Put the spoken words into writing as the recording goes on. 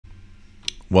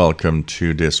Welcome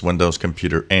to this Windows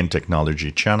Computer and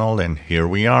Technology channel, and here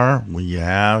we are. We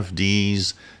have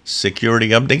these security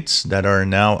updates that are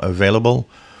now available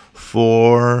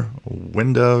for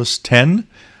Windows 10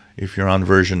 if you're on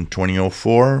version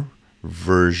 2004,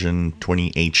 version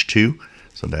 20H2,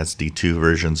 so that's the two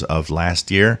versions of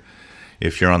last year.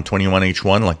 If you're on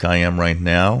 21H1 like I am right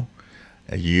now,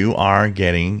 you are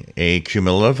getting a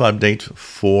cumulative update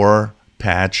for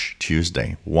Patch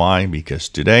Tuesday. Why? Because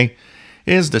today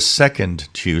is the second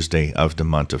Tuesday of the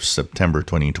month of September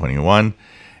 2021,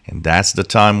 and that's the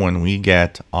time when we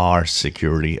get our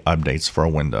security updates for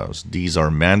Windows. These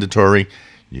are mandatory.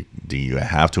 You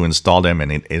have to install them,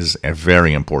 and it is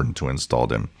very important to install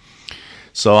them.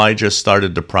 So I just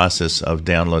started the process of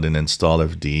download and install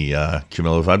of the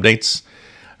cumulative updates.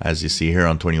 As you see here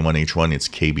on 21H1, it's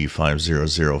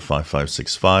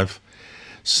KB5005565.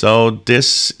 So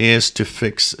this is to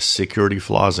fix security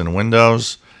flaws in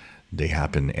Windows. They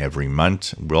happen every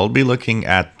month. We'll be looking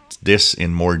at this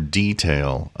in more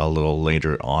detail a little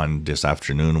later on this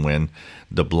afternoon when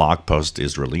the blog post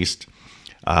is released.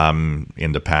 In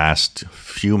the past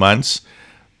few months,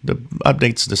 the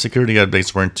security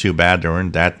updates weren't too bad. There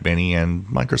weren't that many, and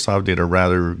Microsoft did a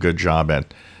rather good job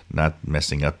at not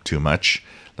messing up too much.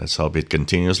 Let's hope it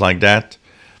continues like that.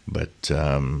 But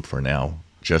for now,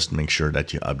 just make sure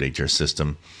that you update your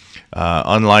system.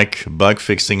 Unlike bug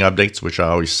fixing updates, which I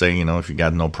always say, if you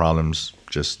got no problems,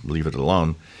 just leave it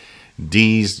alone.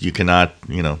 These you cannot,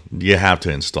 you have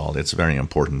to install. It's very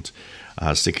important.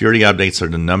 Security updates are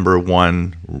the number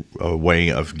one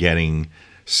way of getting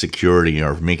security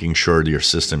or making sure that your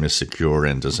system is secure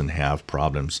and doesn't have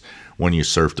problems when you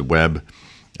surf the web.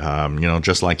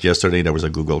 Just like yesterday, there was a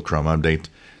Google Chrome update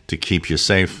to keep you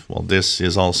safe. Well, this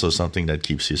is also something that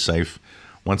keeps you safe.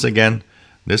 Once again,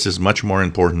 this is much more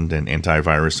important than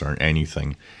antivirus or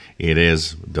anything. It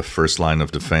is the first line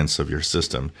of defense of your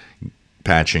system,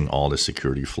 patching all the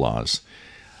security flaws.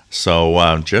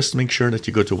 So just make sure that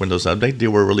you go to Windows Update. They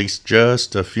were released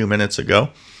just a few minutes ago,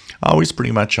 always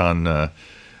pretty much on at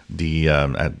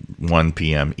 1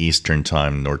 p.m. Eastern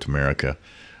Time, North America,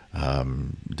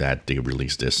 that they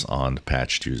released this on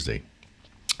Patch Tuesday.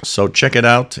 So check it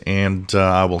out, and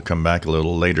I will come back a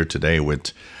little later today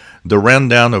with the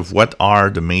rundown of what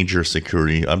are the major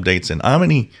security updates and how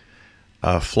many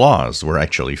flaws were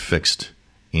actually fixed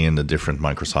in the different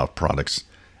Microsoft products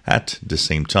at the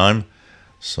same time.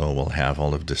 So we'll have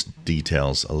all of this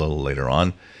details a little later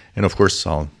on. And of course,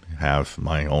 I'll have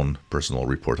my own personal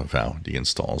report of how the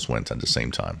installs went at the same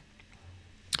time.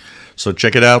 So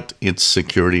check it out. It's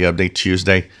Security Update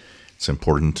Tuesday. It's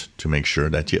important to make sure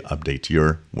that you update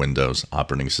your Windows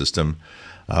operating system.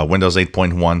 Windows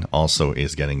 8.1 also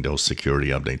is getting those security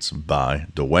updates, by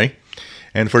the way.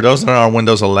 And for those that are on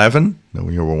Windows 11, that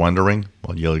you were wondering,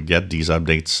 well, you'll get these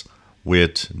updates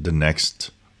with the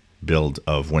next build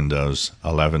of Windows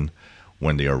 11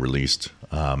 when they are released,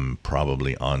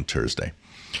 probably on Thursday.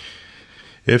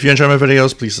 If you enjoy my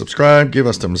videos, please subscribe, give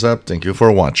us thumbs up. Thank you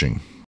for watching.